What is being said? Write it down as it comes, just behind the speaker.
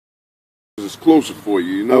it's closer for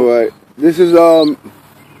you, you know? All right. This is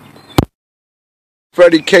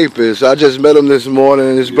Freddie Capers. I just met him this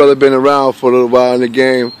morning. His brother been around for a little while in the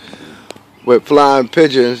game with flying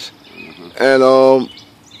pigeons. And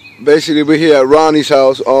basically we're here at Ronnie's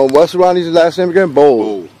house. What's Ronnie's last name again?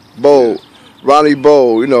 Bowl. Yeah. Ronnie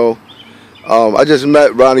Bowl, you know. I just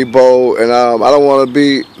met Ronnie Bowl, and I don't want to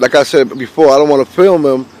be, like I said before, I don't want to film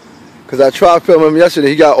him, because I tried filming him yesterday.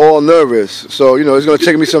 He got all nervous. So, you know, it's going to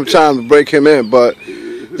take me some time to break him in. But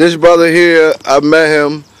this brother here, I met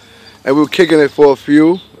him, and we were kicking it for a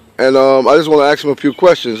few. And I just want to ask him a few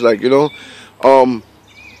questions. Like, you know,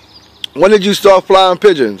 when did you start flying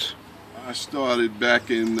pigeons? I started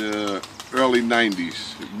back in the early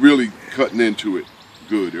 90s, really cutting into it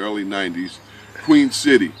good, early 90s. Queen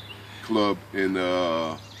City Club in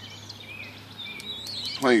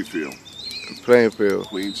Plainfield.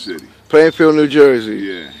 Queen City. Plainfield, New Jersey.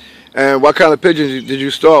 Yeah. And what kind of pigeons did you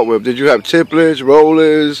start with? Did you have triplets,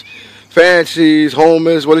 rollers, fancies,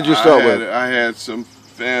 homers? What did you start with? I had some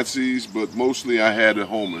fancies, but mostly I had the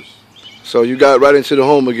homers. So you got right into the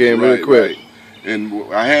homer game really quick. Right.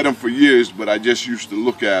 And I had them for years, but I just used to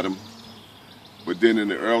look at them. But then in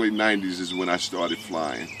the early 90s is when I started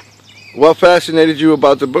flying. What fascinated you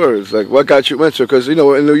about the birds? Like, what got you into it? Because, you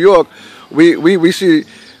know, in New York, we used to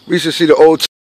see the old